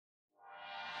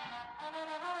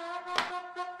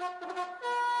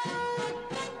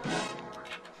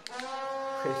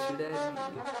Should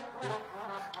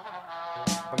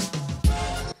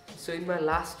So in my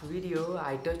last video,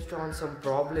 I touched on some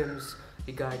problems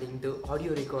regarding the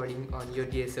audio recording on your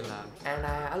DSLR, and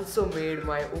I also made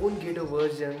my own ghetto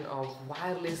version of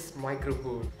wireless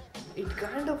microphone. It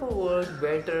kind of worked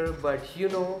better, but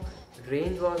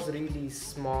range was really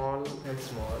small.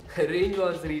 Range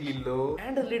was really low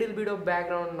and a little bit of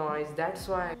background noise. That's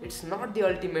why it's not the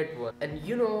ultimate one. And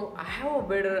I have a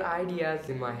better ideas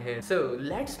in my head. So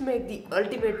let's make the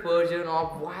ultimate version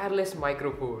of wireless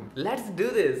microphone. Let's do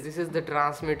this. This is the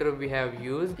transmitter we have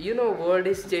used. World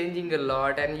is changing a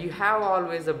lot and you have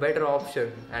always a better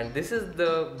option. And this is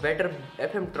the better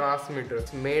FM transmitter.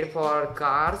 It's made for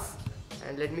cars.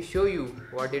 And let me show you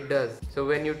what it does. So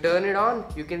when you turn it on,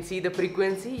 you can see the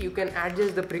frequency. You can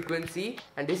adjust the frequency,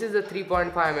 and this is the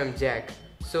 3.5 mm jack.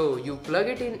 So you plug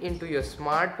it into your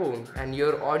smartphone and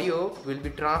your audio will be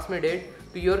transmitted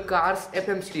to your car's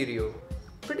FM stereo.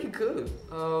 Pretty cool.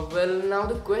 Well, now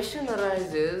the question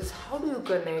arises, how do you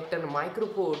connect a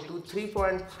microphone to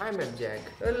 3.5 mm jack?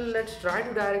 Well, let's try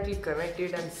to directly connect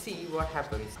it and see what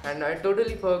happens. And I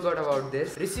totally forgot about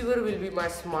this. Receiver will be my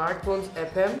smartphone's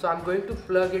FM. So I'm going to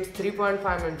plug its 3.5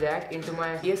 mm jack into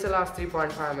my DSLR's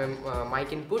 3.5 mm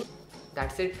mic input.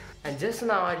 That's it. And just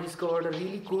now I discovered a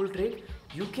really cool trick.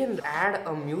 You can add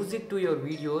a music to your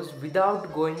videos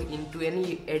without going into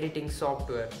any editing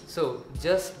software. So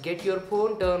just get your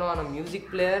phone, turn on a music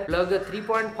player, plug a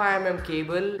 3.5 mm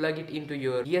cable, plug it into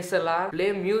your DSLR,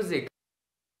 play music.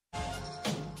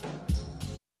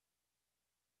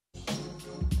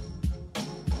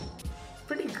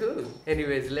 Pretty cool.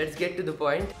 Anyways, let's get to the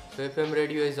point. So FM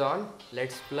radio is on.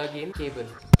 Let's plug in cable.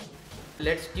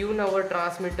 Let's tune our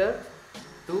transmitter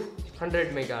to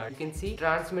 100 megahertz. You can see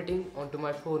transmitting onto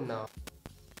my phone now.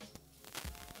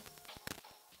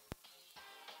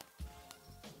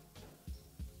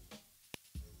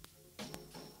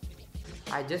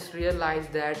 I just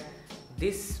realized that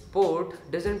this port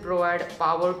doesn't provide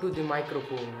power to the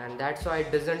microphone, and that's why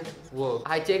it doesn't work.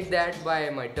 I checked that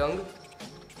by my tongue.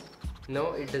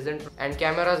 No, it doesn't. And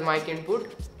camera's mic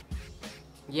input.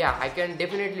 Yeah, I can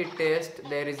definitely test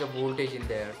there is a voltage in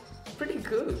there. Pretty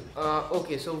cool.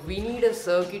 Okay, so we need a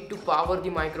circuit to power the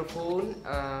microphone,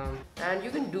 and you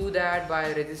can do that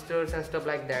by resistors and stuff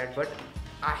like that, but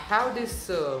I have this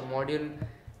module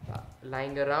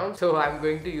lying around, so I'm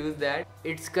going to use that.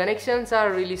 Its connections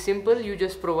are really simple. You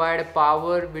just provide a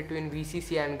power between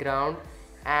VCC and ground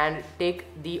and take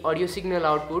the audio signal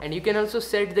output, and you can also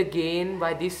set the gain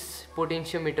by this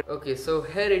potentiometer. Okay, so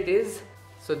here it is.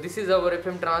 So this is our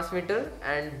FM transmitter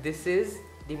and this is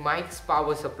the mic's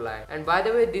power supply. And by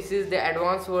the way, this is the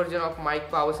advanced version of mic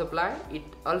power supply. It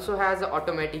also has an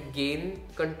automatic gain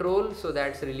control, so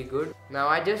that's really good. Now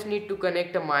I just need to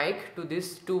connect a mic to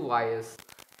these two wires.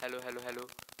 Hello.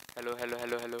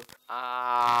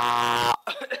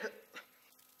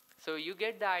 So you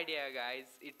get the idea, guys.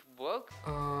 It works.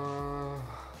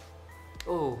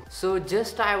 So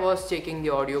just I was checking the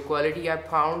audio quality. I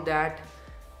found that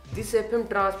this FM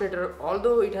transmitter,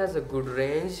 although it has a good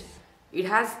range, it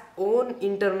has own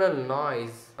internal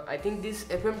noise. I think this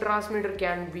FM transmitter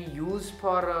can be used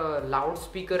for a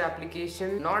loudspeaker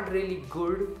application, not really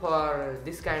good for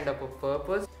this kind of a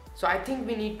purpose. So I think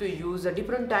we need to use a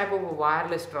different type of a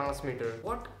wireless transmitter.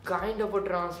 What kind of a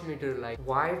transmitter? Like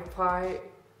Wi-Fi?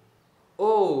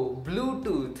 Oh,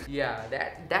 Bluetooth. Yeah,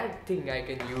 that thing I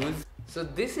can use. So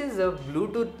this is a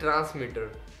Bluetooth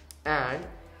transmitter and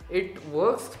it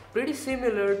works pretty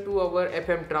similar to our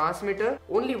FM transmitter.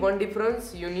 Only one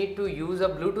difference, you need to use a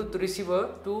Bluetooth receiver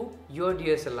to your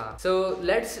DSLR. So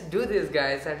let's do this,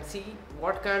 guys, and see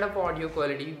what kind of audio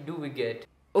quality do we get.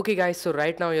 Okay guys, so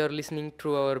right now you're listening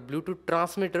through our Bluetooth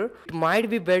transmitter. It might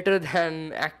be better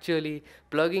than actually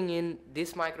plugging in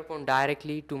this microphone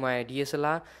directly to my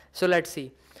DSLR. So let's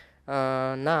see.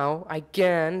 Now I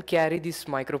can carry this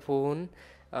microphone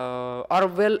or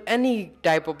well, any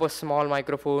type of a small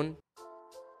microphone.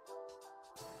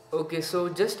 Okay, so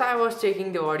just I was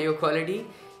checking the audio quality.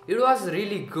 It was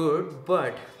really good,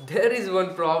 but there is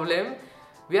one problem.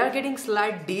 We are getting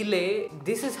slight delay.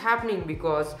 This is happening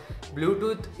because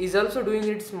Bluetooth is also doing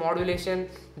its modulation,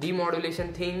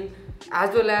 demodulation thing,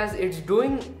 as well as it's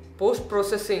doing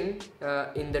post-processing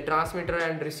in the transmitter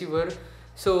and receiver.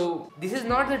 So this is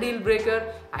not the deal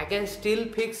breaker. I can still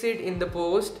fix it in the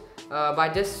post by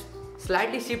just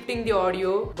slightly shifting the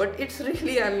audio, but it's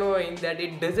really annoying that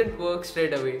it doesn't work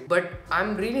straight away. But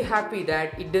I'm really happy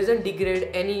that it doesn't degrade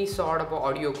any sort of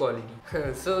audio quality.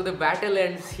 So the battle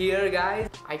ends here, guys.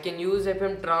 I can use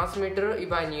FM transmitter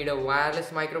if I need a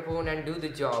wireless microphone and do the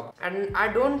job. And I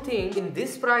don't think in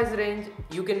this price range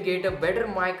you can get a better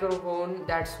microphone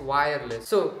that's wireless.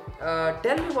 So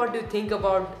tell me what you think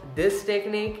about this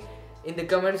technique in the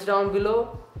comments down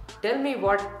below. Tell me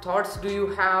what thoughts do you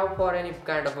have for any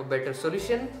kind of a better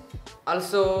solution.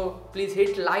 Also, please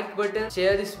hit like button,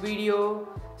 share this video,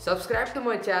 subscribe to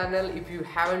my channel if you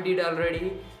haven't did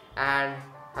already, and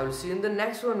I will see you in the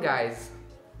next one, guys.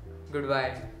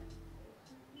 Goodbye.